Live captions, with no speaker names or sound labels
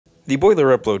The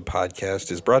Boiler Upload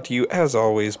podcast is brought to you, as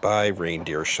always, by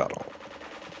Reindeer Shuttle.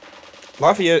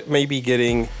 Lafayette may be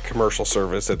getting commercial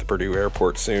service at the Purdue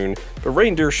airport soon, but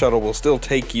Reindeer Shuttle will still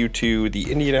take you to the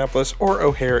Indianapolis or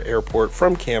O'Hare airport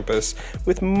from campus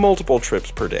with multiple trips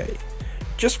per day.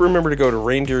 Just remember to go to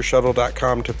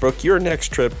reindeershuttle.com to book your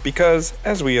next trip because,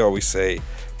 as we always say,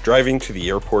 driving to the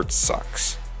airport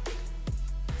sucks.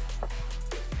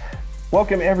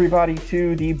 Welcome, everybody,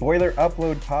 to the Boiler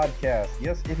Upload podcast.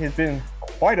 Yes, it has been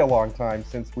quite a long time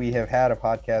since we have had a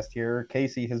podcast here.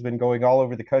 Casey has been going all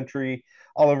over the country,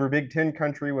 all over Big Ten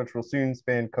country, which will soon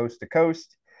span coast to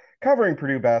coast, covering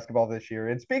Purdue basketball this year.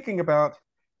 And speaking about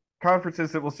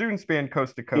conferences that will soon span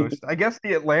coast to coast, I guess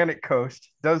the Atlantic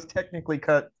coast does technically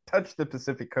touch the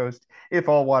Pacific coast if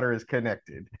all water is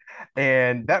connected.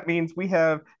 And that means we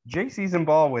have Jacey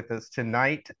Zembal with us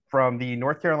tonight from the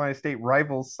North Carolina State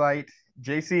Rivals site.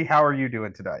 JC, how are you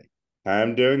doing today?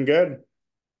 I'm doing good.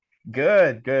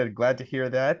 Good, good. Glad to hear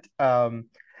that.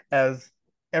 As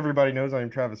everybody knows, I'm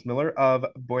Travis Miller of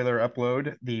Boiler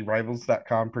Upload, the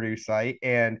Rivals.com Purdue site.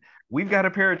 And we've got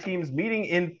a pair of teams meeting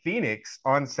in Phoenix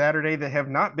on Saturday that have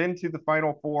not been to the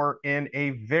Final Four in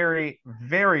a very,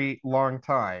 very long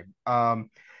time.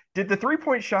 Did the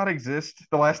three-point shot exist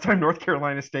the last time North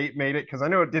Carolina State made it? Because I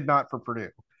know it did not for Purdue.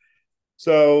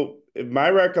 So my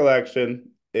recollection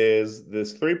is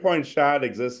this three-point shot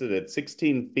existed at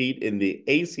 16 feet in the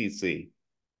ACC.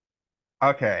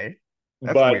 Okay.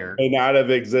 That's but weird. May not have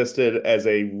existed as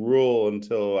a rule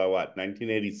until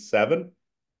 1987?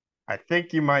 I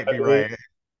think you might be right.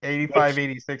 85,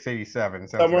 86, 87.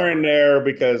 Somewhere in there,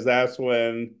 because that's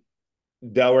when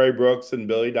Delray Brooks and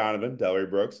Billy Donovan, Delray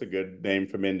Brooks, a good name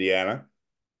from Indiana,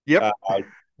 Yep.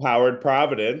 Powered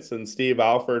Providence, and Steve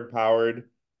Alford powered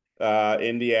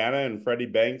Indiana, and Freddie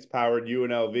Banks powered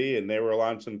UNLV, and they were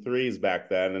launching threes back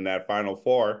then in that Final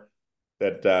Four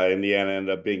that Indiana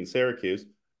ended up being Syracuse.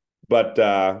 But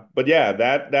yeah,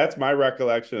 that's my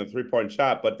recollection of three-point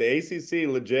shot. But the ACC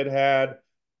legit had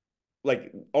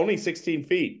like only 16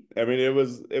 feet. I mean, it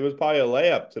was probably a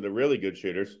layup to the really good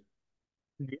shooters.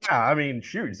 Yeah, I mean,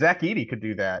 shoot, Zach Edey could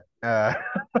do that. Zach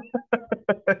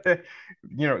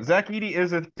Edey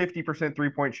is a 50%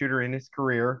 three-point shooter in his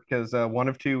career because one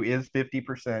of two is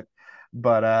 50%.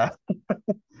 But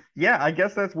yeah, I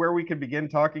guess that's where we can begin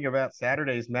talking about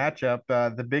Saturday's matchup.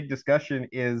 The big discussion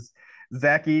is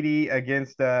Zach Edey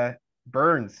against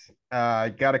Burns.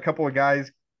 Got a couple of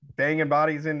guys banging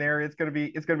bodies in there. It's gonna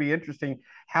be interesting.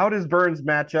 How does Burns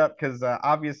match up? Because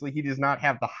obviously he does not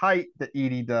have the height that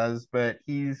Edey does, but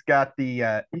he's got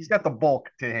the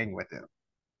bulk to hang with him.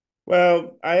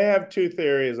 Well, I have two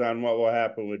theories on what will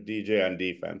happen with DJ on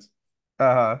defense.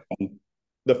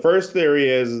 The first theory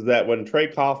is that when Trey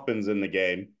Kaufman's in the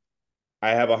game,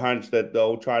 I have a hunch that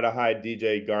they'll try to hide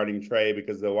DJ guarding Trey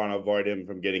because they want to avoid him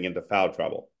from getting into foul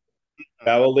trouble.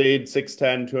 That will lead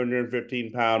 6'10",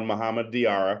 215-pound Mohamed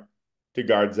Diarra to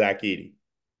guard Zach Edey.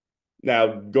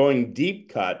 Now, going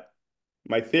deep cut,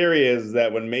 my theory is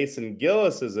that when Mason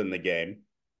Gillis is in the game,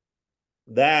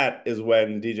 that is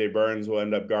when DJ Burns will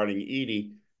end up guarding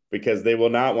Edey because they will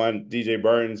not want DJ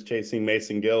Burns chasing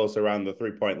Mason Gillis around the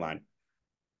three-point line.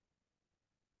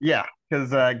 Yeah,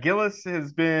 because Gillis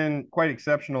has been quite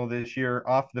exceptional this year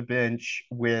off the bench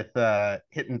with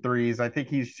hitting threes. I think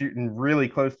he's shooting really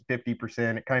close to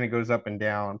 50%. It kind of goes up and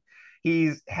down.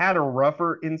 He's had a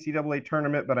rougher NCAA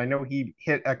tournament, but I know he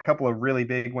hit a couple of really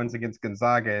big ones against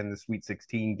Gonzaga in the Sweet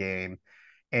 16 game.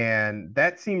 And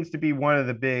that seems to be one of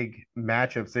the big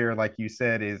matchups there, like you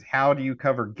said, is how do you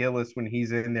cover Gillis when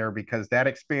he's in there? Because that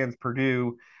expands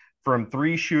Purdue from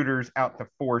three shooters out to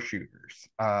four shooters.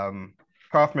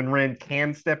 Kaufman Wren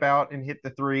can step out and hit the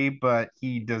three, but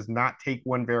he does not take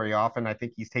one very often. I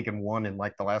think he's taken one in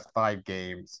like the last 5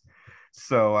 games.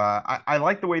 So I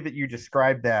like the way that you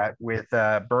described that with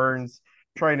Burns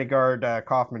trying to guard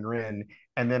Kaufman Wren.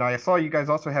 And then I saw you guys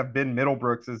also have Ben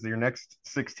Middlebrooks as your next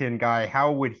 6'10" guy.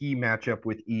 How would he match up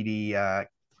with Edey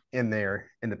in there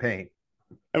in the paint?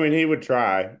 I mean, he would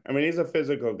try. I mean, he's a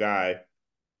physical guy.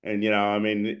 And, I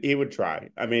mean, he would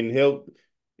try. I mean,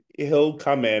 he'll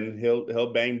come in,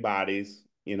 he'll bang bodies,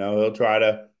 he'll try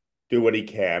to do what he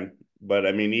can. But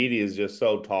I mean, Edey is just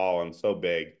so tall and so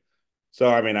big. So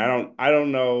I mean, I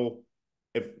don't know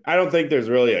I don't think there's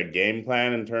really a game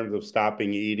plan in terms of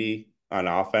stopping Edey on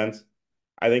offense.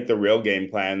 I think the real game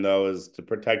plan though is to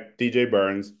protect DJ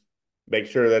Burns, make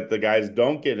sure that the guys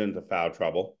don't get into foul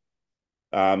trouble.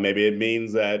 Maybe it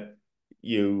means that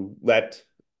you let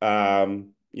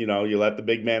you let the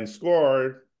big man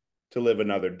score to live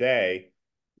another day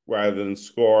rather than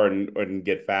score and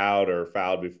get fouled or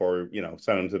fouled before,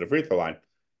 send him to the free throw line.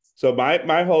 So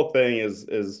my whole thing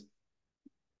is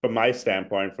from my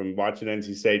standpoint, from watching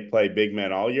NC State play big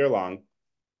men all year long,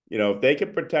 if they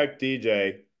could protect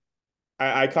DJ,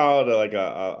 I call it like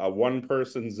a one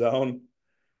person zone.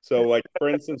 So, like for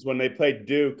instance, when they played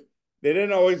Duke, they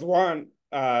didn't always want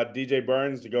DJ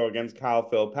Burns to go against Kyle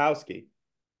Filipowski.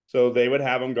 So they would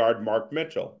have him guard Mark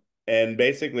Mitchell. And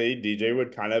basically, DJ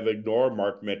would kind of ignore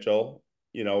Mark Mitchell,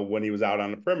 when he was out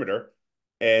on the perimeter.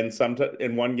 And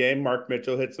in one game, Mark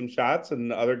Mitchell hit some shots,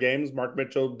 and other games, Mark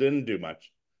Mitchell didn't do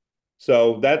much.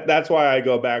 So that's why I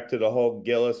go back to the whole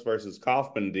Gillis versus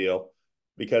Kaufman deal,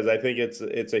 because I think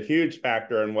it's a huge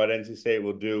factor in what NC State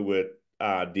will do with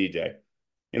DJ.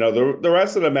 The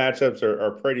rest of the matchups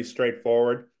are pretty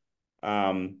straightforward.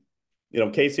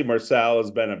 Casey Marcel has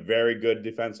been a very good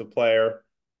defensive player.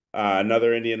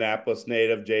 Another Indianapolis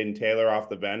native, Jaden Taylor, off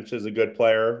the bench, is a good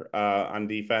player on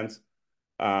defense.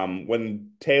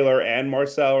 When Taylor and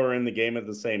Marcel are in the game at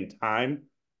the same time,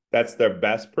 that's their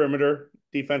best perimeter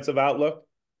defensive outlook.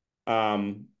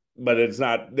 But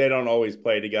they don't always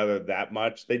play together that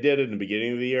much. They did in the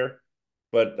beginning of the year,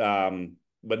 but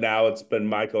now it's been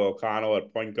Michael O'Connell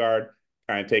at point guard,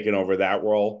 kind of taking over that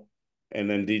role. And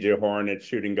then DJ Horn at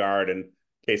shooting guard and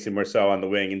Casey Marcel on the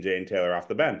wing and Jane Taylor off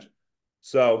the bench.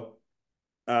 So,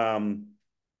 that's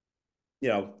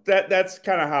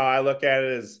kind of how I look at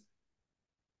it is,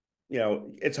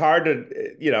 it's hard to,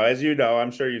 as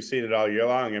I'm sure you've seen it all year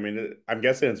long. I mean, I'm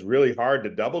guessing it's really hard to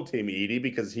double team Edey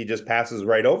because he just passes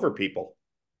right over people.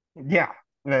 Yeah.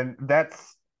 And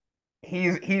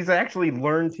he's actually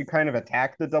learned to kind of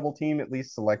attack the double team, at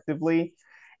least selectively.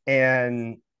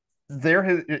 And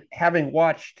having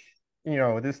watched,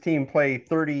 this team play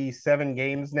 37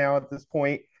 games now at this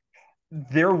point,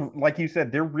 like you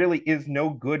said, there really is no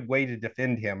good way to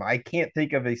defend him. I can't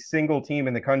think of a single team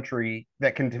in the country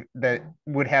that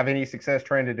would have any success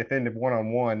trying to defend him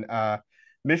one-on-one.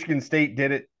 Michigan State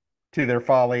did it to their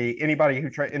folly. Anybody who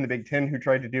tried in the Big Ten who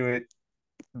tried to do it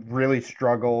really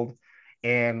struggled.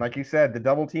 And like you said, the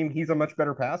double team, he's a much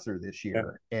better passer this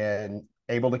year and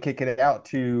able to kick it out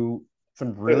to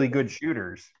some really good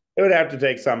shooters. It would have to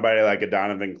take somebody like a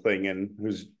Donovan Clingan,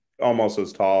 who's almost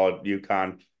as tall at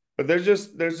UConn. But there's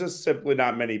just simply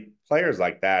not many players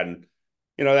like that. And,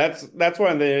 that's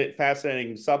one of the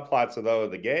fascinating subplots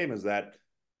of the game is that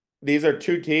these are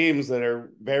two teams that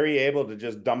are very able to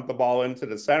just dump the ball into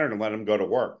the center and let them go to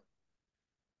work.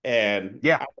 And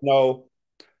I know,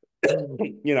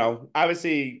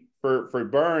 obviously for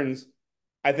Burns,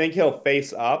 I think he'll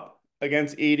face up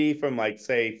against Edey from like,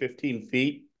 say, 15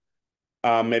 feet,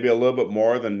 maybe a little bit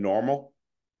more than normal.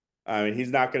 I mean, he's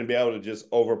not going to be able to just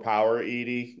overpower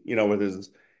Edey, with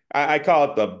his, I call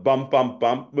it the bump, bump,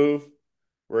 bump move,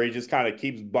 where he just kind of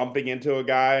keeps bumping into a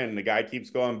guy and the guy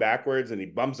keeps going backwards and he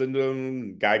bumps into him,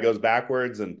 the guy goes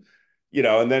backwards and,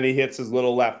 and then he hits his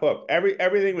little left hook.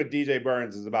 Everything with DJ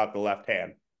Burns is about the left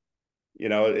hand.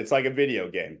 It's like a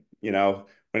video game, when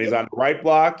he's on the right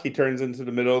block, he turns into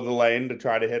the middle of the lane to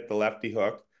try to hit the lefty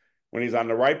hook. When he's on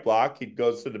the right block, he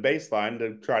goes to the baseline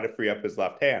to try to free up his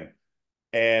left hand.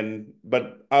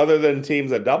 But other than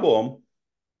teams that double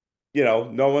him,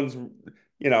 no one's,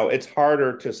 it's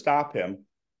harder to stop him.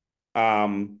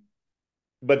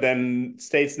 But then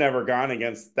State's never gone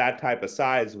against that type of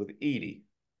size with Edey.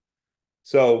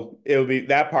 So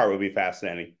that part would be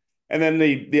fascinating. And then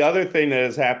the other thing that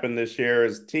has happened this year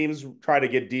is teams try to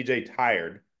get DJ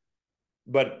tired.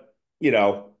 But,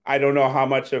 I don't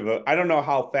know I don't know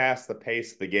how fast the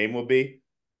pace of the game will be.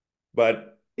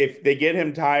 But if they get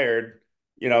him tired,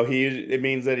 it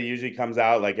means that he usually comes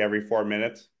out like every 4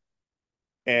 minutes.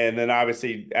 And then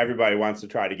obviously everybody wants to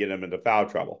try to get him into foul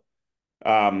trouble.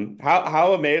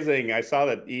 How amazing. I saw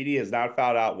that Edey has not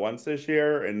fouled out once this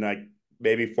year. In like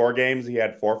maybe 4 games, he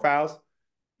had 4 fouls.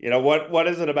 What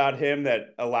is it about him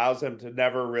that allows him to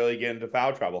never really get into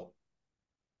foul trouble?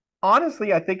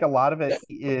 Honestly, I think a lot of it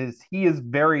is he is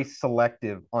very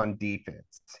selective on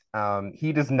defense.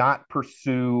 He does not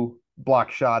pursue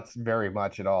block shots very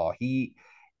much at all.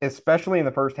 Especially in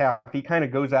the first half, he kind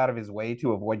of goes out of his way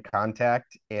to avoid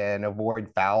contact and avoid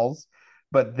fouls.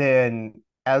 But then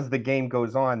as the game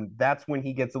goes on, that's when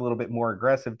he gets a little bit more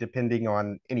aggressive, depending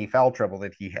on any foul trouble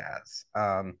that he has.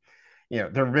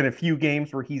 There have been a few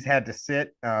games where he's had to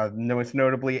sit. Most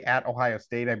notably at Ohio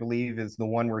State, I believe, is the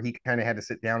one where he kind of had to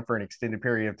sit down for an extended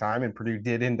period of time, and Purdue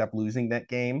did end up losing that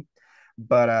game.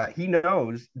 But he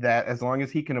knows that as long as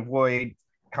he can avoid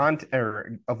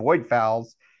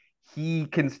fouls, he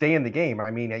can stay in the game.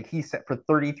 I mean, he set for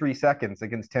 33 seconds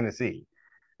against Tennessee.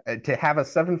 To have a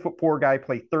 7'4" guy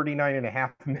play 39 and a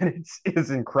half minutes is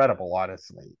incredible,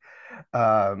 honestly.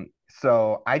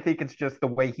 So I think it's just the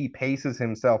way he paces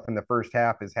himself in the first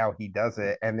half is how he does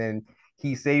it. And then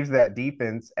he saves that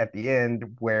defense at the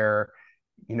end where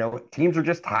teams are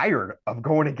just tired of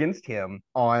going against him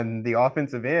on the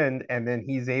offensive end, and then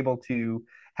he's able to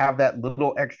have that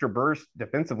little extra burst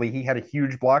defensively. He had a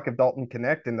huge block of Dalton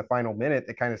Connect in the final minute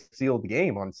that kind of sealed the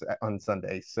game on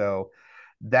Sunday. So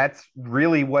that's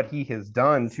really what he has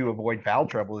done to avoid foul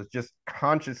trouble, is just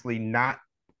consciously not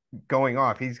going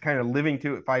off. He's kind of living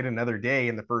to fight another day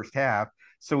in the first half,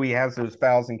 so he has those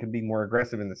fouls and can be more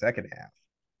aggressive in the second half.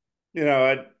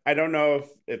 I don't know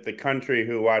if the country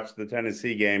who watched the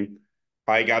Tennessee game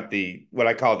probably got the what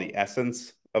I call the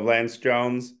essence of Lance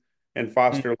Jones and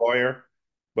Foster Loyer,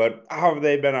 but how have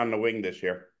they been on the wing this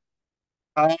year?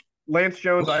 Uh, Lance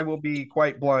Jones, I will be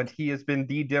quite blunt. He has been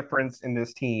the difference in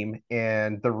this team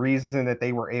and the reason that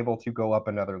they were able to go up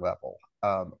another level.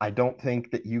 I don't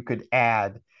think that you could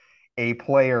add a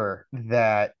player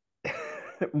that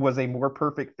was a more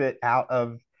perfect fit out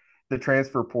of the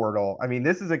transfer portal. I mean,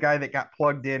 this is a guy that got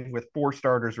plugged in with 4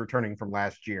 starters returning from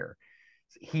last year.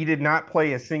 He did not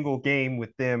play a single game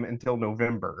with them until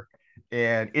November,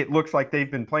 and it looks like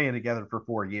they've been playing together for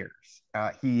 4 years.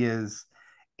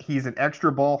 He's an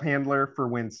extra ball handler for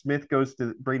when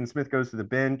Braden Smith goes to the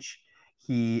bench.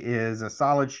 He is a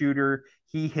solid shooter.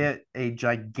 He hit a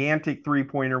gigantic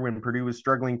 3-pointer when Purdue was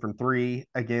struggling from 3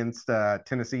 against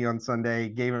Tennessee on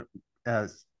Sunday.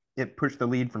 It pushed the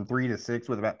lead from 3 to 6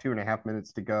 with about 2.5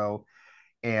 minutes to go.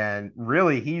 And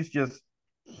really, he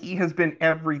has been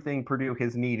everything Purdue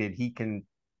has needed. He can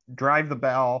drive the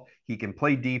ball, he can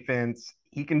play defense,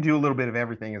 he can do a little bit of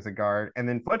everything as a guard. And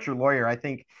then Fletcher Loyer, I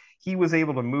think he was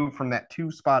able to move from that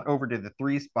 2 spot over to the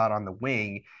 3 spot on the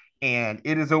wing, and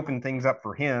it has opened things up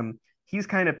for him. He's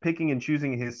kind of picking and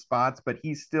choosing his spots, but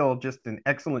he's still just an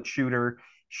excellent shooter,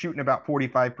 shooting about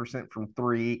 45% from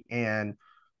 3. And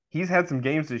he's had some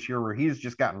games this year where he's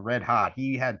just gotten red hot.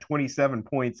 He had 27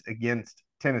 points against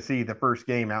Tennessee the first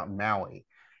game out in Maui.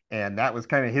 And that was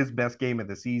kind of his best game of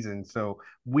the season. So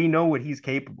we know what he's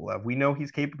capable of. We know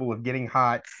he's capable of getting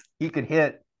hot. He could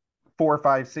hit 4,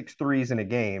 5, 6 threes in a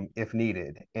game if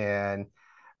needed. And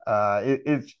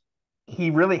it's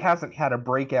he really hasn't had a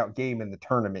breakout game in the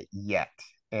tournament yet.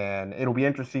 And it'll be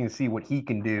interesting to see what he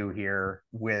can do here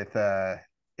with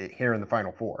here in the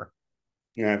Final Four.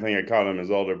 Yeah, I think I called him his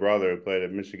older brother who played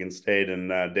at Michigan State and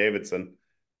Davidson.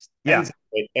 Yeah.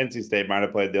 NC State might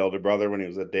have played the older brother when he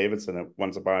was at Davidson at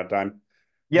once upon a time.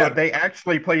 Yeah, But they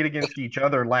actually played against each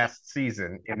other last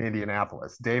season in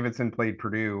Indianapolis. Davidson played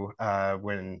Purdue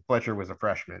when Fletcher was a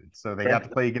freshman, so they got to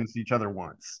play against each other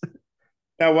once.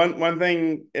 now, one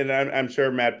thing, and I'm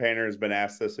sure Matt Painter has been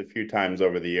asked this a few times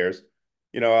over the years.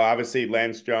 Obviously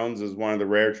Lance Jones is one of the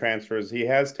rare transfers he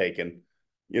has taken.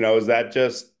 Is that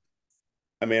just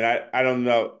I mean, I don't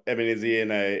know. I mean, is he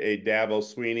in a Dabo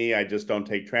Sweeney, I just don't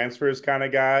take transfers kind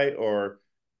of guy? Or,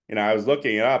 I was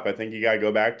looking it up. I think you got to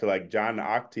go back to like John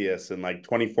Octius in like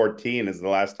 2014 is the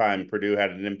last time Purdue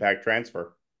had an impact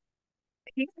transfer.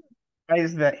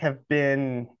 Guys that have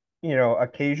been,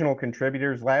 occasional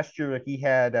contributors. Last year, he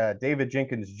had David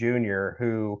Jenkins Jr.,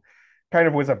 who kind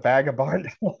of was a vagabond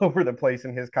all over the place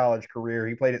in his college career.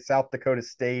 He played at South Dakota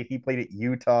State, he played at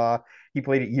Utah, he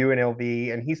played at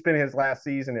UNLV, and he spent his last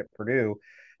season at Purdue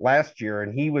last year.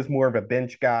 And he was more of a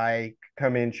bench guy,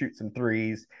 come in, shoot some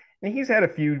threes. And he's had a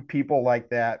few people like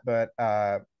that, but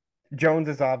Jones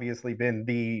has obviously been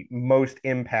the most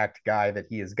impact guy that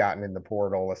he has gotten in the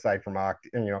portal, aside from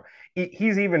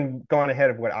he's even gone ahead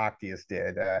of what Octius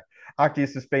did.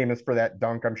 Octius is famous for that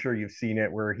dunk. I'm sure you've seen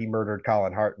it, where he murdered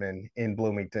Colin Hartman in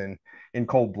Bloomington in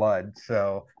cold blood.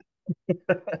 So,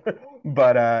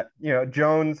 but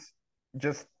Jones,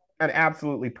 just an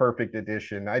absolutely perfect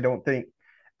addition. I don't think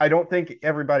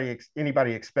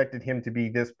anybody expected him to be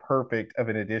this perfect of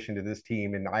an addition to this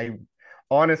team, and I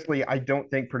don't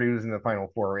think Purdue is in the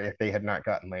Final Four if they had not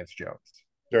gotten Lance Jones.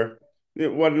 Sure.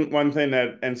 One thing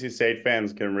that NC State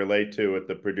fans can relate to with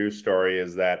the Purdue story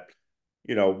is that,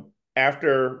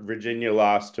 after Virginia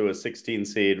lost to a 16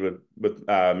 seed with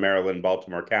Maryland,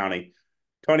 Baltimore County,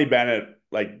 Tony Bennett,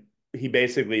 like, he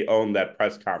basically owned that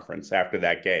press conference after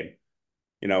that game.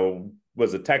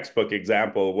 Was a textbook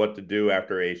example of what to do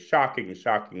after a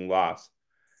shocking loss.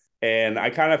 And I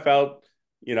kind of felt,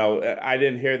 I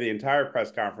didn't hear the entire press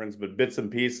conference, but bits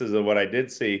and pieces of what I did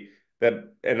see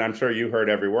and I'm sure you heard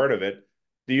every word of it.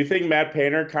 Do you think Matt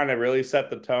Painter kind of really set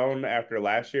the tone after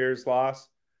last year's loss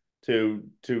to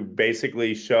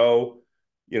basically show,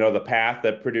 the path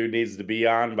that Purdue needs to be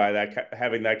on by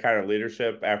having that kind of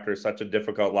leadership after such a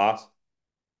difficult loss?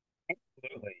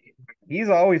 Absolutely. He's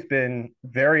always been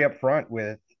very upfront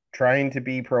with trying to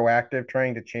be proactive,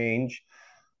 trying to change.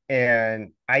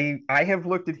 And I have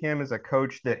looked at him as a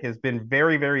coach that has been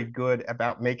very, very good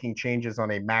about making changes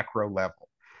on a macro level.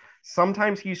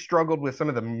 Sometimes he's struggled with some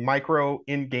of the micro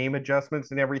in-game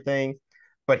adjustments and everything,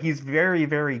 but he's very,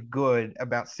 very good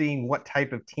about seeing what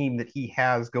type of team that he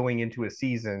has going into a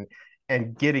season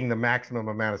and getting the maximum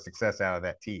amount of success out of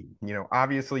that team. You know,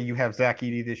 obviously you have Zach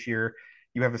Edey this year.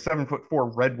 You have a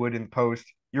 7'4" Redwood in the post.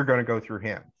 You're going to go through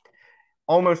him.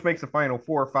 Almost makes a Final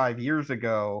Four 5 years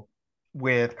ago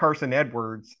with Carson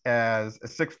Edwards as a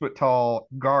 6 foot tall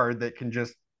guard that can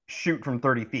just shoot from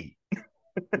 30 feet.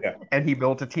 Yeah. And he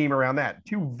built a team around that.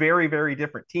 Two very, very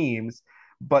different teams,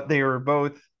 but they were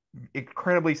both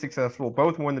incredibly successful.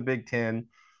 Both won the Big Ten.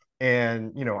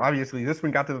 And, you know, obviously this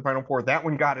one got to the Final Four. That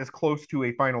one got as close to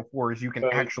a Final Four as you can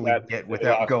actually That get they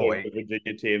without lost to going. the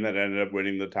Virginia team that ended up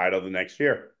winning the title the next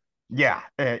year. Yeah.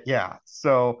 Yeah.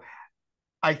 So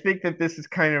I think that this is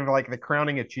kind of like the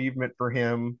crowning achievement for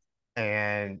him.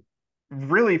 And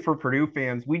really for Purdue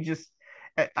fans, we just,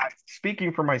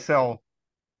 speaking for myself,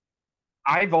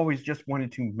 I've always just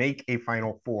wanted to make a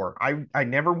Final Four. I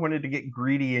never wanted to get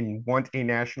greedy and want a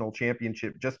national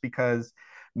championship just because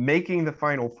making the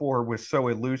Final Four was so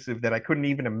elusive that I couldn't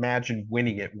even imagine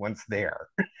winning it once there.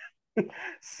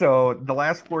 So the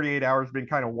last 48 hours been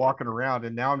kind of walking around,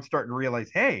 and now I'm starting to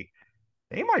realize, hey,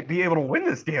 they might be able to win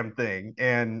this damn thing.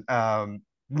 And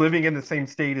living in the same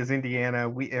state as Indiana,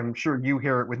 I'm sure you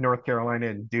hear it with North Carolina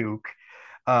and Duke.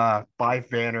 5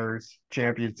 banners,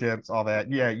 championships, all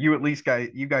that. Yeah, you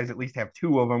guys at least have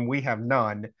 2 of them. We have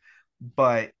none,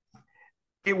 but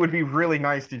it would be really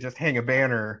nice to just hang a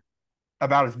banner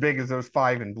about as big as those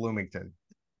 5 in Bloomington.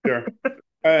 Sure.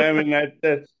 I mean,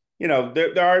 that you know,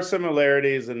 there are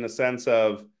similarities in the sense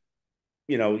of,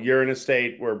 you know, you're in a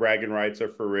state where bragging rights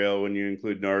are for real when you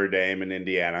include Notre Dame and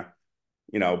Indiana,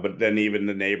 you know, but then even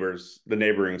the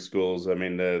neighboring schools, I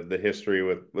mean, the history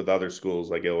with other schools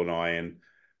like Illinois and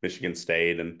Michigan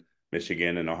State and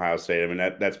Michigan and Ohio State, I mean,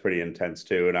 that's pretty intense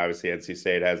too. And obviously NC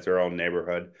State has their own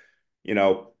neighborhood. You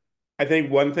know, I think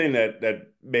one thing that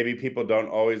maybe people don't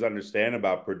always understand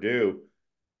about Purdue,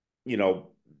 you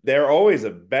know, they're always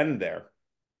have been there.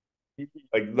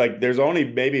 Like there's only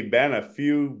maybe been a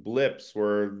few blips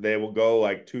where they will go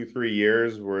like 2, 3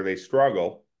 years where they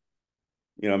struggle,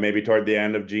 you know, maybe toward the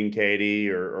end of Gene Cady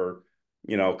or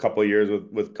you know, a couple of years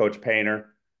with Coach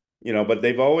Painter, you know, but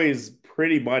they've always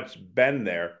pretty much been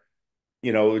there.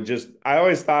 You know, just I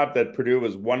always thought that Purdue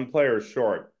was one player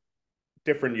short,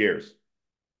 different years.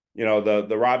 You know,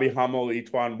 the Robbie Hummel,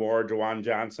 E'Twaun Moore, Jawan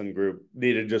Johnson group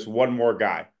needed just one more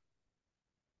guy.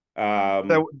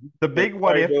 So the The big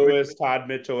what Corey if Lewis, Todd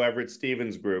Mitchell, Everett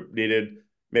Stevens group needed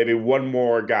maybe one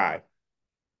more guy.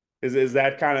 Is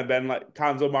that kind of been like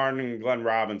Conzo Martin and Glenn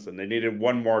Robinson? They needed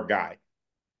one more guy.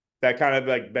 That kind of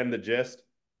like been the gist.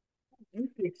 I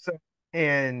think so.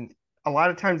 And a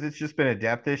lot of times it's just been a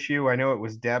depth issue. I know it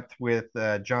was depth with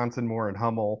Johnson, Moore, and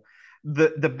Hummel.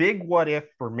 The big what if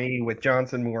for me with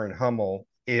Johnson, Moore, and Hummel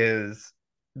is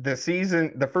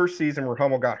the first season where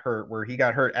Hummel got hurt, where he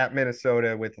got hurt at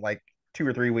Minnesota with like 2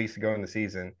 or 3 weeks ago in the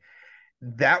season.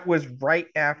 That was right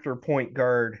after point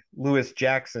guard Lewis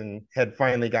Jackson had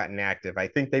finally gotten active. I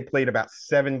think they played about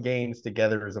 7 games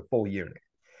together as a full unit,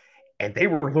 and they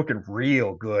were looking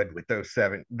real good with those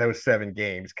seven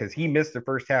games because he missed the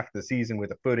first half of the season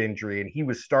with a foot injury, and he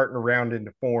was starting around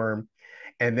into form.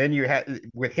 And then you had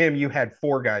with him, you had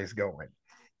 4 guys going,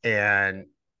 and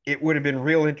it would have been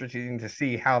real interesting to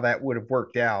see how that would have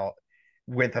worked out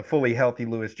with a fully healthy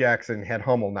Lewis Jackson had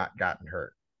Hummel not gotten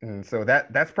hurt. And so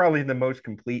that's probably the most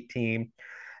complete team.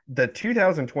 The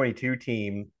 2022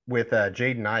 team with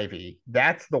Jaden Ivey,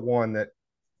 that's the one that,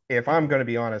 if I'm going to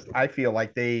be honest, I feel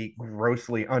like they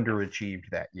grossly underachieved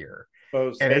that year.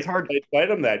 So And it's hard. State played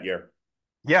them that year.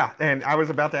 Yeah, and I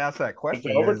was about to ask that It's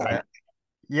question is overtime. that,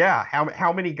 yeah,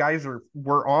 how many guys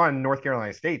were on North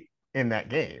Carolina State in that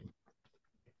game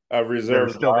A that are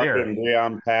reserve still guard there? and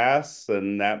Breon Pass,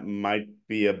 and that might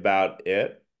be about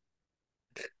it.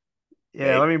 Yeah,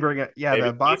 Maybe let me bring it. Yeah,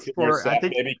 the box score, I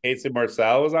think, Maybe Casey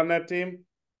Marcel was on that team.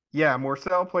 yeah,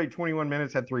 Morcell played 21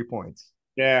 minutes, had 3 points.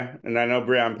 Yeah, and I know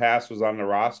Breon Pass was on the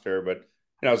roster, but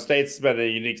you know, State's been a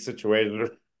unique situation.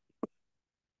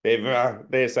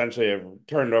 They essentially have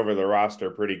turned over the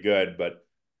roster pretty good, but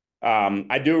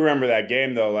I do remember that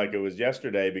game though, like it was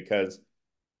yesterday because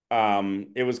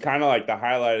it was kind of like the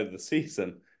highlight of the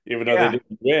season, even though they Yeah,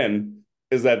 didn't win.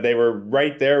 Is that they were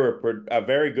right there with a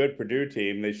very good Purdue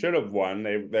team. They should have won.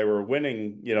 They were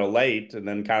winning, you know, late and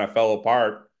then kind of fell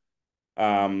apart.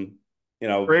 Um, you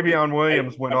know, Travion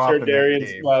Williams went I'm sure off in that Darian.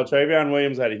 game. Well, Travion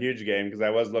Williams had a huge game because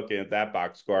I was looking at that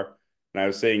box score and I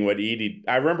was seeing what Edey.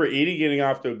 I remember Edey getting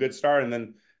off to a good start, and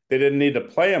then they didn't need to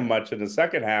play him much in the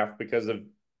second half because of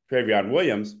Travion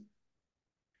Williams.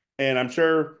 And I'm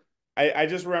sure I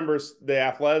just remember the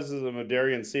athleticism of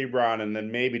Darian Sebron and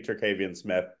then maybe Terquavian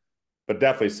Smith, but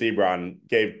definitely Sebron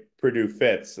gave Purdue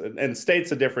fits. And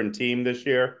State's a different team this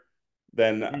year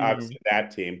than Mhm. obviously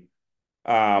that team.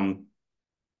 Um,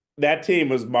 that team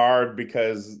was marred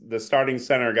because the starting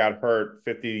center got hurt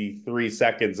 53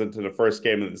 seconds into the first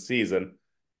game of the season.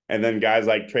 And then guys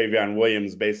like Travion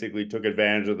Williams basically took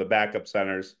advantage of the backup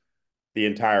centers the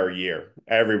entire year.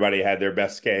 Everybody had their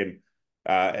best game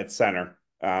at center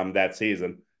that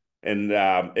season. And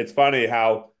it's funny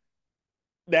how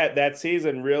that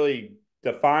season really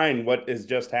defined what has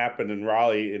just happened in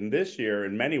Raleigh in this year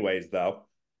in many ways, though.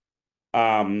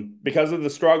 Because of the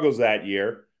struggles that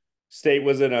year, State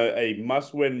was in a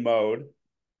must-win mode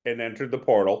and entered the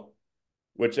portal,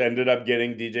 which ended up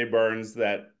getting DJ Burns,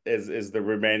 that is the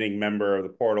remaining member of the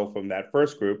portal from that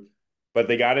first group. But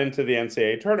they got into the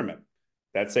NCAA tournament.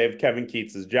 That saved Kevin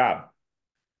Keats's job.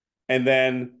 And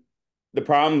then the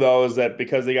problem, though, is that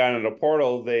because they got into the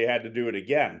portal, they had to do it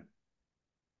again.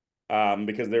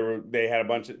 Because they had a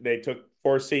bunch of they took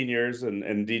four seniors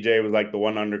and DJ was like the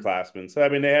one underclassman. So I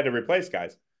mean they had to replace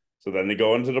guys. So then they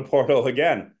go into the portal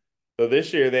again. So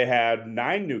this year they had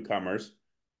 9 newcomers.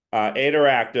 8 are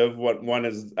active. One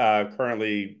is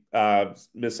currently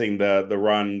missing the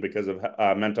run because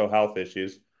of mental health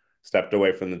issues, stepped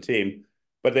away from the team.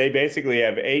 But they basically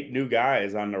have 8 new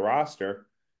guys on the roster.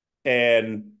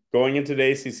 And going into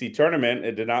the ACC tournament,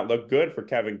 it did not look good for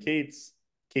Kevin Keats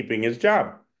keeping his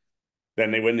job.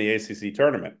 Then they win the ACC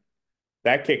tournament.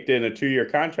 That kicked in a 2-year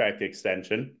contract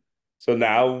extension. So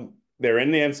now they're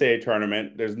in the NCAA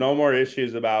tournament. There's no more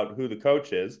issues about who the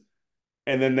coach is.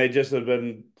 And then they just have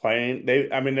been playing.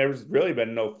 There's really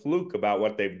been no fluke about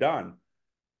what they've done.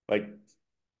 Like,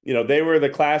 they were the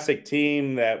classic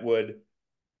team that would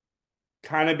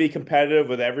kind of be competitive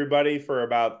with everybody for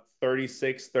about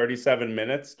 36, 37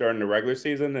 minutes during the regular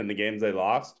season and the games they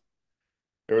lost.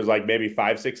 There was like maybe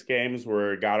 5, 6 games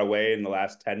where it got away in the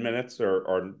last 10 minutes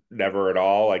or never at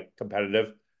all, like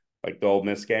competitive, like the Ole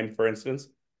Miss game, for instance.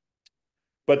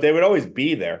 But they would always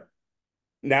be there.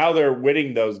 Now they're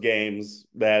winning those games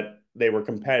that they were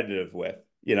competitive with.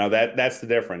 That's the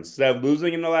difference. Instead of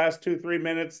losing in the last 2, 3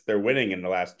 minutes, they're winning in the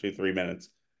last 2, 3 minutes.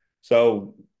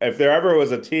 So if there ever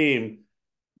was a team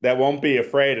that won't be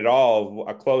afraid at all of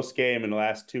a close game in the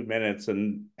last 2 minutes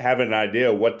and have an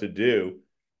idea what to do,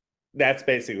 that's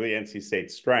basically NC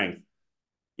State's strength.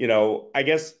 I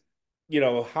guess,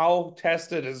 how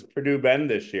tested has Purdue been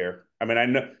this year? I mean, I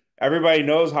know everybody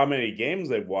knows how many games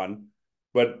they've won,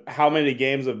 but how many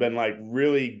games have been like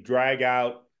really drag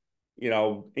out,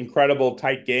 incredible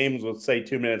tight games with say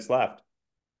 2 minutes left?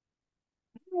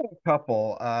 A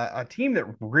couple. A team that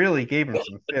really gave him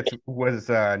some fits was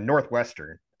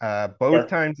Northwestern. Both Sure.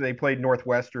 times they played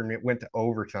Northwestern, it went to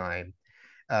overtime.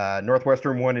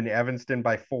 Northwestern won in Evanston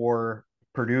by 4.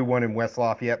 Purdue won in West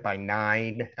Lafayette by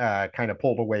 9. Kind of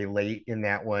pulled away late in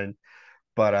that one.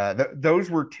 But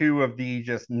those were 2 of the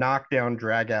just knockdown,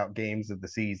 drag out games of the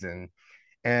season.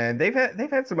 And they've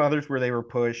had some others where they were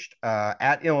pushed.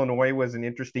 At Illinois was an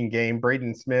interesting game.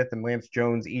 Braden Smith and Lance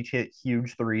Jones each hit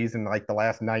huge threes in like the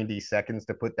last 90 seconds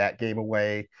to put that game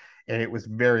away, and it was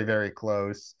very, very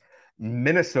close.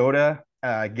 Minnesota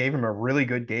gave him a really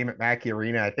good game at Mackey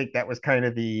Arena. I think that was kind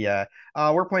of the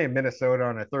we're playing Minnesota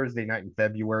on a Thursday night in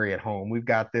February at home. We've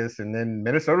got this, and then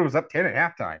Minnesota was up 10 at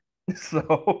halftime.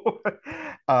 So,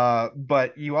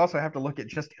 but you also have to look at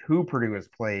just who Purdue has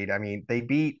played. I mean, they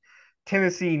beat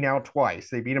Tennessee now twice.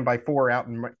 They beat them by 4 out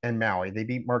in Maui. They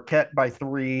beat Marquette by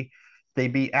 3. They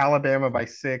beat Alabama by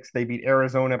 6. They beat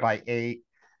Arizona by 8.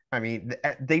 I mean,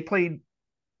 they played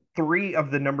 3 of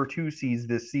the number 2 seeds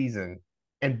this season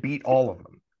and beat all of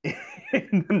them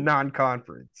in the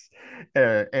non-conference.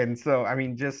 And so, I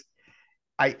mean, just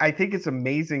I think it's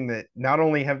amazing that not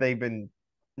only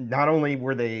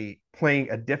were they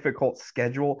playing a difficult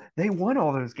schedule, they won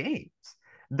all those games.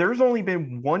 There's only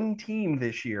been one team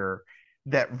this year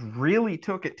that really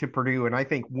took it to Purdue and I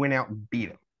think went out and beat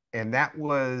them. And that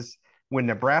was when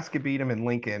Nebraska beat them in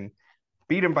Lincoln,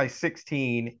 beat them by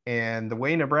 16. And the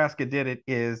way Nebraska did it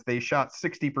is they shot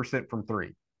 60% from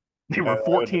 3. They were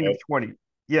 14 of 20.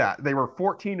 Yeah, they were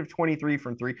 14 of 23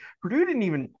 from 3. Purdue didn't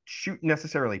even shoot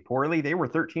necessarily poorly. They were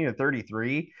 13 of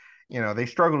 33. They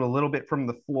struggled a little bit from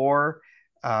the floor,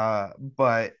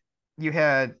 but you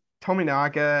had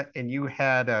Tominaga and you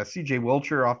had CJ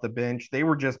Wilcher off the bench. They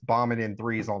were just bombing in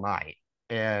threes all night.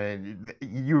 And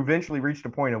you eventually reached a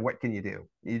point of what can you do?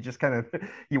 You just kind of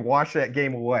you wash that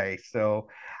game away. So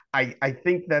I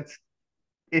think that's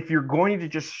if you're going to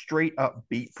just straight up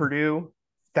beat Purdue,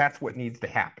 That's what needs to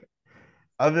happen.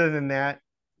 Other than that,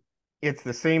 it's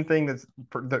the same thing. That's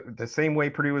the same way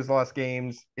Purdue has lost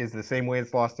games is the same way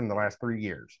it's lost in the last 3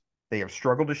 years. They have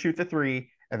struggled to shoot the three,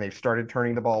 and they've started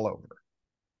turning the ball over.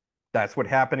 That's what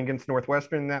happened against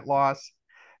Northwestern in that loss.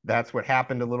 That's what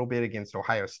happened a little bit against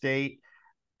Ohio State.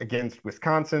 Against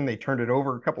Wisconsin, they turned it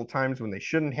over a couple times when they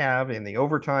shouldn't have in the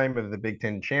overtime of the Big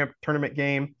Ten champ tournament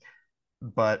game.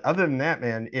 But other than that,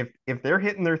 man, if they're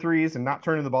hitting their threes and not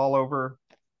turning the ball over,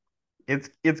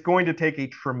 it's going to take a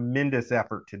tremendous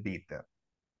effort to beat them.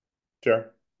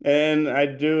 Sure. And I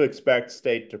do expect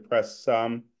State to press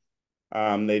some.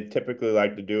 They typically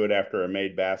like to do it after a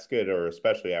made basket or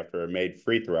especially after a made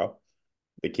free throw.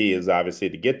 The key is obviously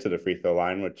to get to the free throw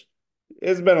line, which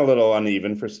has been a little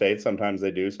uneven for State. Sometimes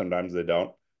they do, sometimes they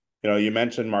don't. You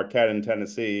mentioned Marquette and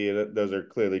Tennessee. Those are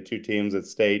clearly two teams that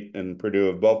State and Purdue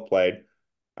have both played.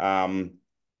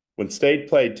 When State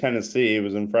played Tennessee, it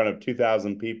was in front of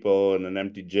 2,000 people in an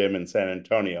empty gym in San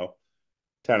Antonio,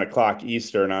 10 o'clock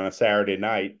Eastern on a Saturday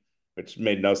night, which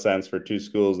made no sense for two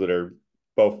schools that are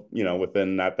both,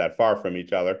 within not that far from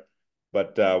each other.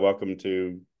 But welcome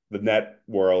to the net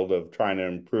world of trying to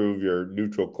improve your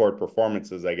neutral court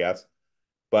performances, I guess.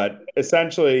 But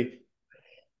essentially,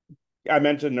 I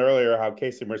mentioned earlier how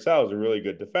Casey Marcel is a really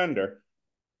good defender.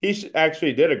 He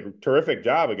actually did a terrific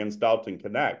job against Dalton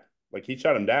Connect. Like, he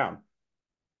shut him down.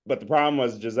 But the problem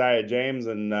was Josiah James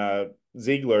and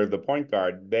Ziegler, the point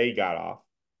guard, they got off.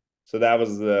 So that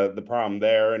was the problem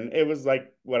there. And it was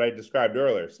like what I described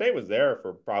earlier. State was there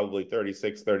for probably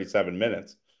 36, 37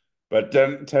 minutes. But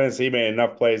Tennessee made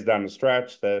enough plays down the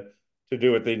stretch to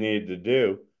do what they needed to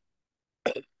do.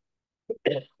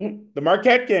 The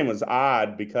Marquette game was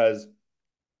odd because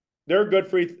they're a good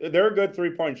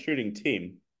 3-point shooting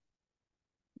team,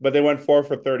 but they went 4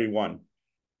 for 31.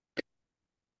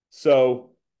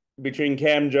 So between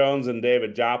Cam Jones and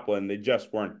David Joplin, they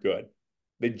just weren't good.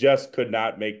 They just could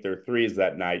not make their threes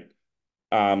that night.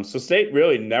 So State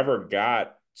really never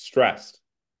got stressed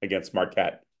against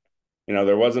Marquette.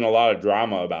 There wasn't a lot of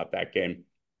drama about that game.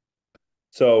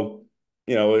 So,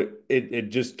 it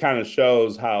just kind of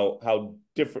shows how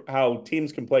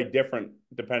teams can play different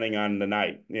depending on the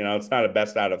night. It's not a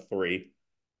best out of 3.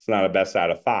 It's not a best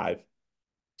out of 5.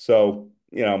 So,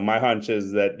 my hunch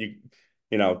is that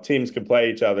teams can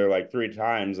play each other like 3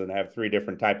 times and have 3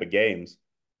 different type of games.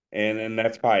 And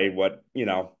that's probably what,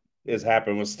 has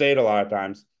happened with State a lot of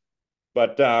times.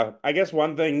 But I guess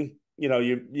one thing,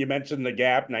 you mentioned the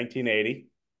gap, 1980.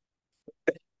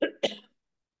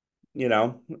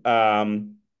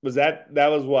 That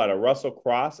was what, a Russell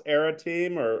Cross era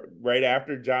team or right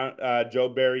after Joe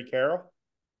Barry Carroll?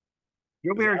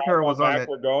 Joe Is that Barry how Carroll far was on back that.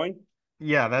 we're going?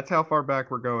 Yeah, that's how far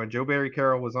back we're going. Joe Barry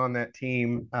Carroll was on that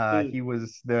team. He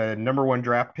was the #1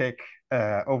 draft pick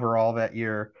overall that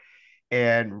year.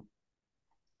 And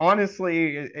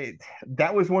honestly,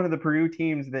 that was one of the Purdue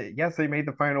teams that, yes, they made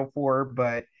the Final Four,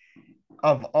 but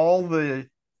of all the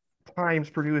times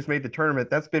Purdue has made the tournament,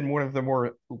 that's been one of the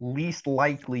more least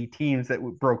likely teams that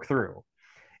broke through.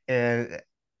 And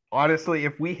honestly,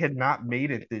 if we had not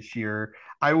made it this year,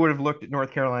 I would have looked at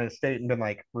North Carolina State and been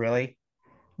like, really?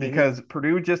 Because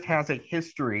Purdue just has a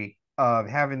history of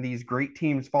having these great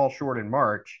teams fall short in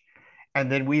March.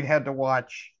 And then we've had to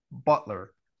watch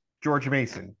Butler, George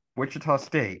Mason, Wichita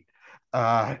State.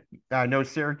 I know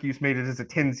Syracuse made it as a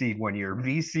 10 seed one year,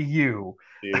 VCU.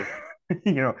 Yeah.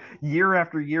 Year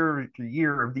after year after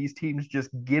year of these teams just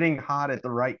getting hot at the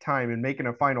right time and making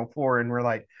a Final Four. And we're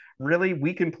like, really?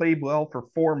 We can play well for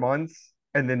 4 months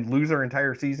and then lose our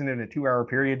entire season in a 2-hour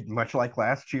period, much like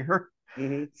last year.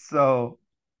 So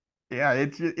yeah,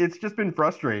 it's just been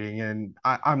frustrating, and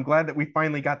I'm glad that we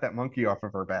finally got that monkey off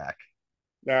of our back.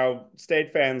 Now,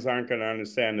 State fans aren't going to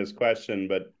understand this question,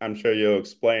 but I'm sure you'll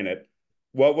explain it.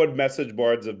 What would message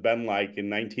boards have been like in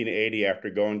 1980 after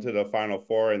going to the Final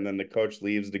Four and then the coach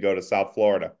leaves to go to South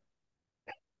Florida?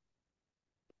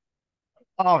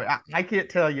 Oh, I can't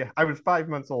tell you. I was 5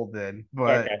 months old then,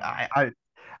 but Okay.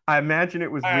 I imagine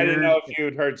it was I didn't know weird. if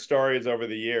you'd heard stories over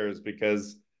the years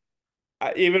because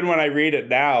even when I read it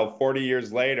now, 40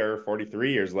 years later,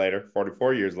 43 years later,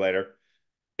 44 years later,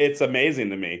 it's amazing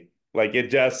to me. Like, it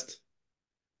just,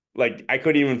 like, I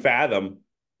couldn't even fathom.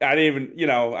 I didn't even,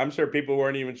 I'm sure people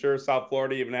weren't even sure South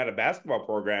Florida even had a basketball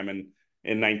program in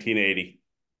 1980.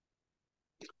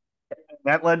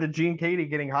 That led to Gene Katie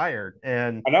getting hired,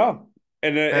 and I know.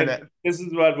 And and this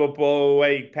is what will blow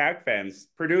away Pac fans.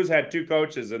 Purdue's had 2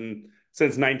 coaches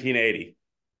since 1980.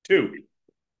 2.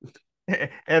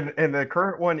 and the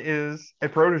current one is a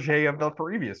protege of the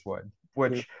previous one,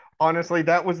 which honestly,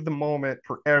 that was the moment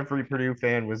for every Purdue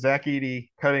fan was Zach Edey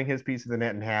cutting his piece of the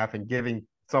net in half and giving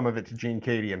some of it to Gene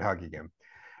Katie and hugging him.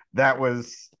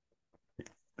 That's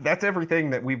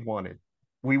everything that we've wanted.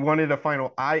 We wanted a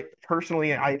final. I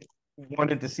personally,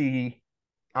 wanted to see,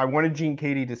 I wanted Gene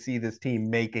Katie to see this team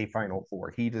make a Final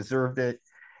Four. He deserved it.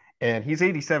 And he's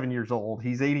 87 years old.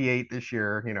 He's 88 this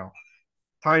year.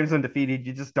 Times undefeated.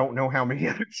 You just don't know how many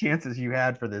other chances you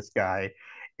had for this guy.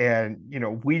 And,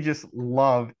 we just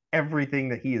love everything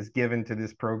that he has given to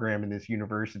this program and this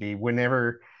university.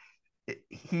 Whenever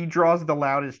he draws the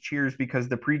loudest cheers because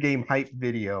the pregame hype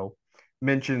video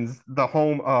mentions the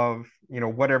home of,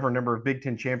 whatever number of Big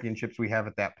Ten championships we have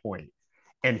at that point.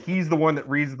 And he's the one that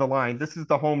reads the line, this is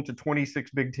the home to 26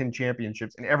 Big Ten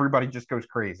championships. And everybody just goes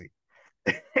crazy.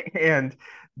 And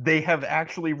they have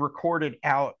actually recorded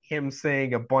out him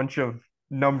saying a bunch of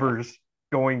numbers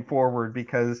going forward,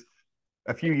 because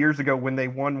a few years ago when they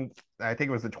won, I think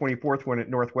it was the 24th one at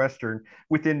Northwestern,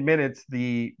 within minutes,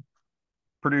 the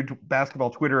Purdue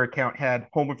basketball Twitter account had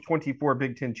home of 24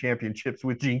 Big Ten championships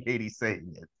with Gene Katie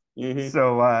saying it. Mm-hmm.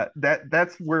 So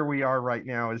that's where we are right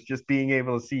now, is just being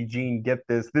able to see Gene get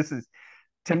this.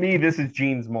 To me, this is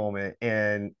Gene's moment,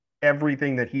 and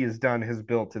everything that he has done has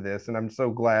built to this. And I'm so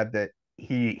glad that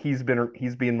he's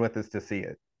been with us to see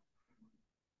it.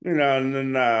 And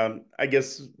then I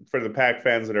guess for the Pack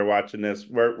fans that are watching this,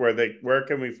 where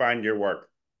can we find your work?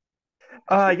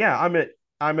 Yeah, I'm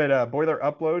at Boiler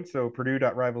Upload, so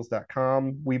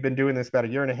purdue.rivals.com. We've been doing this about a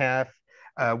year and a half.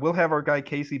 We'll have our guy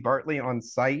Casey Bartley on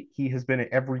site. He has been at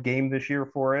every game this year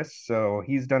for us, so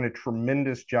he's done a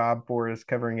tremendous job for us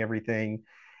covering everything.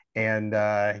 And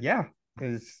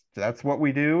that's what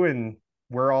we do, and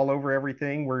we're all over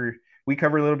everything. We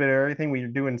cover a little bit of everything. We're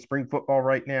doing spring football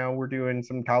right now. We're doing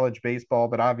some college baseball,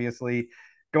 but obviously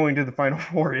going to the Final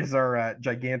Four is our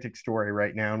gigantic story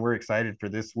right now, and we're excited for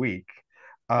this week.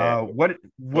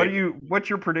 What's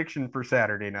your prediction for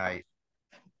Saturday night?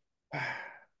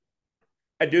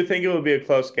 I do think it will be a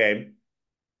close game.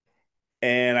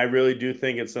 And I really do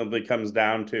think it simply comes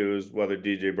down to is whether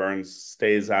DJ Burns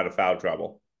stays out of foul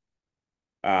trouble.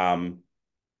 I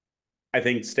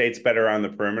think State's better on the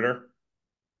perimeter.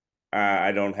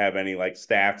 I don't have any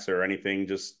stats or anything,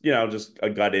 just a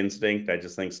gut instinct. I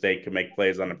just think State can make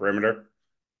plays on the perimeter.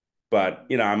 But,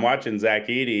 I'm watching Zach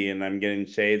Edey and I'm getting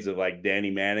shades of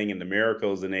Danny Manning and the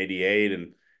Miracles in '88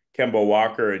 and Kemba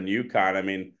Walker and UConn. I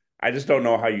mean, I just don't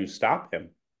know how you stop him.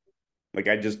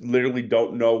 I just literally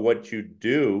don't know what you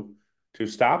do to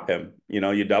stop him.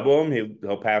 You double him,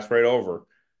 he'll pass right over.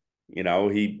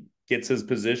 He gets his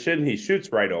position, he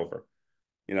shoots right over.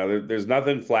 There's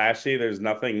nothing flashy. There's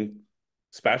nothing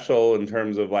special in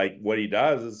terms of what he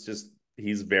does. It's just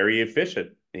he's very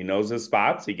efficient. He knows his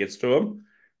spots. He gets to them,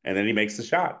 and then he makes the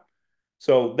shot.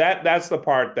 So that's the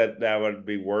part that would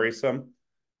be worrisome.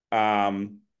 I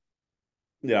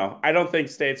don't think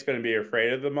State's going to be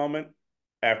afraid of the moment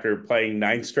after playing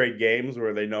 9 straight games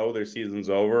where they know their season's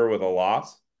over with a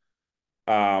loss.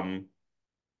 I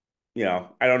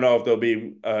don't know if there'll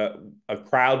be a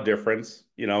crowd difference,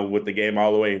 with the game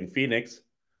all the way in Phoenix.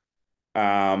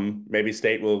 Maybe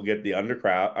State will get the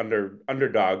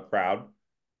underdog crowd.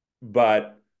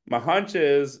 But my hunch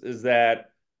is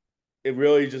that it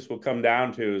really just will come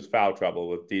down to is foul trouble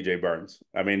with DJ Burns.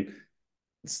 I mean,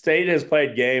 State has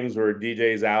played games where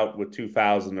DJ's out with 2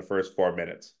 fouls in the first 4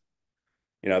 minutes.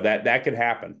 That could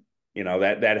happen.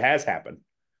 That has happened.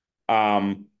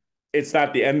 It's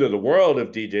not the end of the world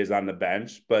if DJ's on the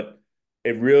bench, but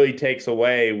it really takes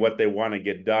away what they want to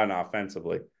get done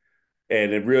offensively.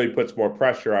 And it really puts more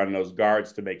pressure on those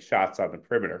guards to make shots on the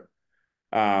perimeter.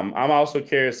 I'm also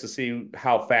curious to see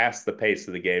how fast the pace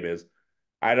of the game is.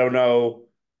 I don't know,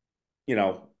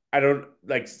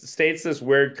 State's this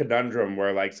weird conundrum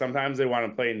where sometimes they want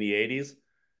to play in the 80s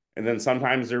and then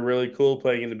sometimes they're really cool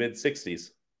playing in the mid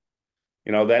 60s.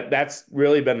 That's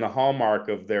really been the hallmark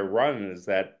of their run, is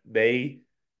that they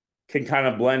can kind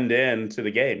of blend into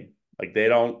the game. They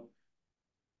don't,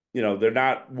 they're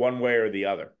not one way or the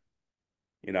other.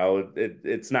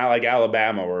 It's not like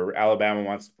Alabama, where Alabama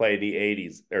wants to play the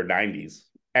 80s or 90s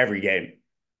every game.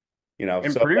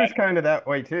 And so Purdue's kind of that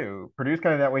way too.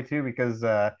 Because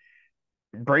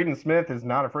Braden Smith is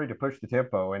not afraid to push the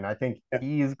tempo, and I think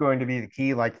he is going to be the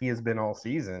key, like he has been all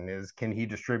season, is can he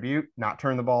distribute, not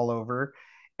turn the ball over,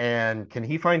 and can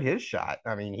he find his shot?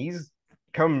 I mean, he's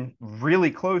come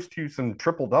really close to some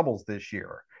triple doubles this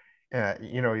year.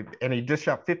 And he just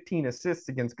shot 15 assists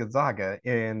against Gonzaga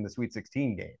in the Sweet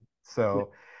 16 game.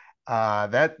 So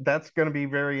that's going to be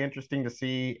very interesting to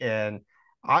see. And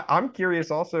I'm curious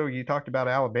also, you talked about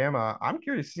Alabama. I'm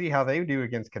curious to see how they do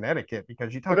against Connecticut,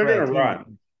 because you talked about they're going to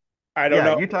run. I don't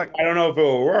know. I don't know if it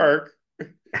will work.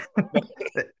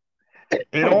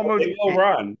 It almost They will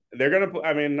run. They're gonna.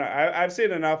 I mean, I've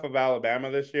seen enough of Alabama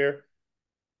this year.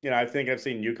 I think I've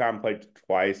seen UConn play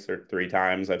twice or three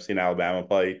times. I've seen Alabama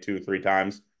play two, three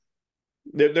times.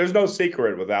 There's no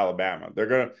secret with Alabama. They're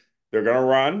gonna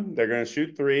run. They're gonna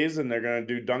shoot threes, and they're gonna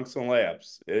do dunks and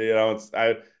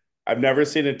layups. I've never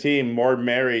seen a team more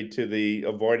married to the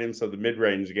avoidance of the mid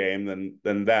range game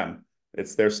than them.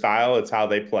 It's their style. It's how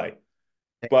they play.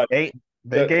 But they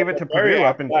gave it they're to very Purdue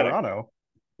up in athletic. Toronto.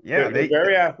 Yeah, They're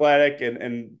very athletic,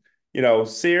 and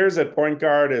Sears at point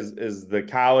guard is the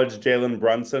college Jalen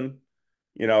Brunson.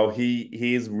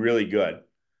 He's really good.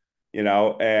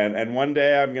 And one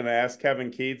day I'm gonna ask Kevin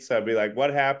Keats. I'll be like,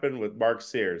 what happened with Mark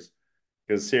Sears?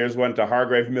 Because Sears went to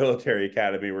Hargrave Military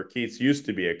Academy where Keats used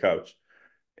to be a coach,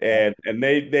 and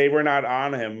they were not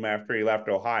on him after he left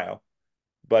Ohio.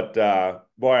 But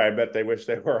boy, I bet they wish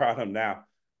they were on him now.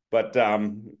 But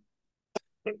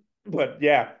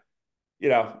yeah,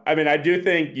 I mean, I do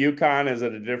think UConn is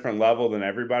at a different level than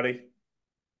everybody.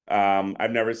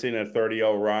 I've never seen a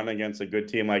 30-0 run against a good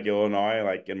team like Illinois,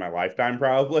 like in my lifetime,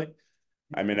 probably.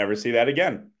 I may never see that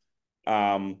again.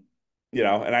 And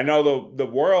I know the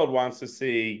world wants to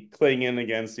see Klingon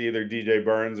against either DJ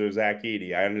Burns or Zach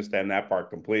Edey. I understand that part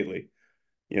completely.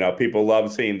 People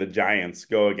love seeing the Giants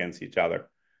go against each other.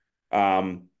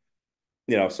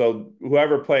 So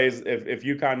whoever plays, if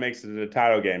UConn makes it a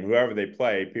title game, whoever they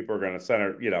play, people are going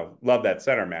to love that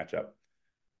center matchup.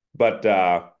 But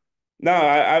no,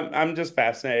 I'm just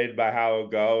fascinated by how it'll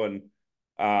go. And,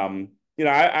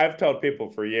 I've told people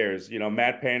for years,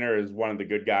 Matt Painter is one of the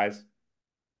good guys.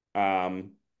 I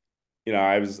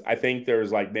think there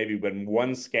was like maybe been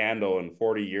one scandal in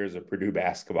 40 years of Purdue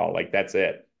basketball. Like that's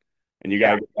it. And you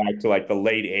got to go back to like the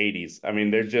late 80s. I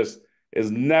mean, there just is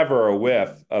never a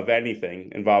whiff of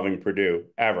anything involving Purdue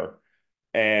ever.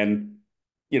 And,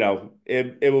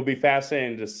 it will be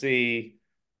fascinating to see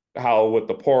how with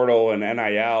the portal and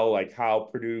NIL, like how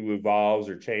Purdue evolves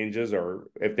or changes or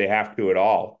if they have to at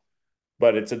all.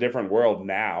 But it's a different world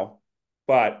now.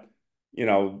 But,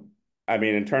 I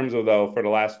mean, in terms of though, for the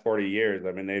last 40 years,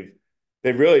 I mean,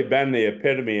 they've really been the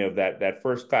epitome of that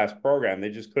first class program. They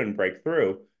just couldn't break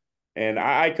through. And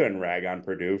I couldn't rag on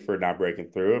Purdue for not breaking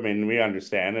through. I mean, we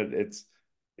understand it.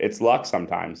 It's luck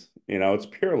sometimes, it's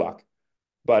pure luck.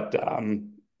 But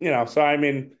so I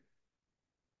mean,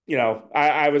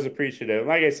 I was appreciative.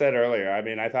 Like I said earlier, I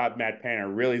mean, I thought Matt Painter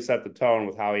really set the tone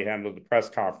with how he handled the press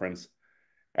conference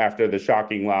after the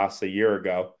shocking loss a year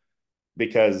ago,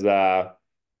 because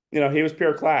he was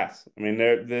pure class. I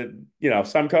mean,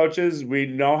 some coaches, we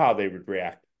know how they would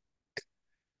react.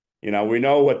 We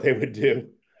know what they would do.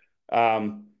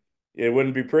 It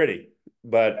wouldn't be pretty,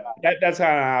 but that's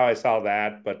kind of how I saw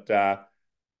that. But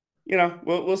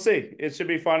we'll see. It should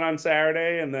be fun on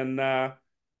Saturday, and then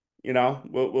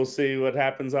we'll see what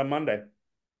happens on Monday.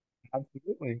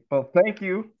 Absolutely. Well, thank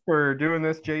you for doing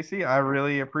this, Jacey. I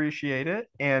really appreciate it.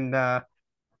 And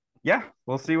yeah,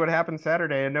 we'll see what happens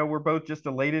Saturday. I know we're both just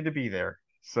elated to be there.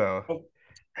 So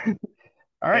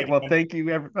all right. Well, thank you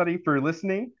everybody for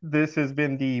listening. This has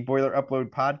been the Boiler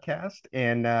Upload podcast,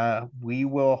 and we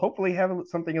will hopefully have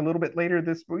something a little bit later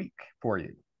this week for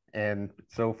you. And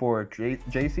so for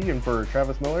Jacey and for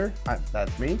Travis Miller,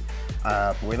 that's me.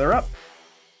 Boiler up.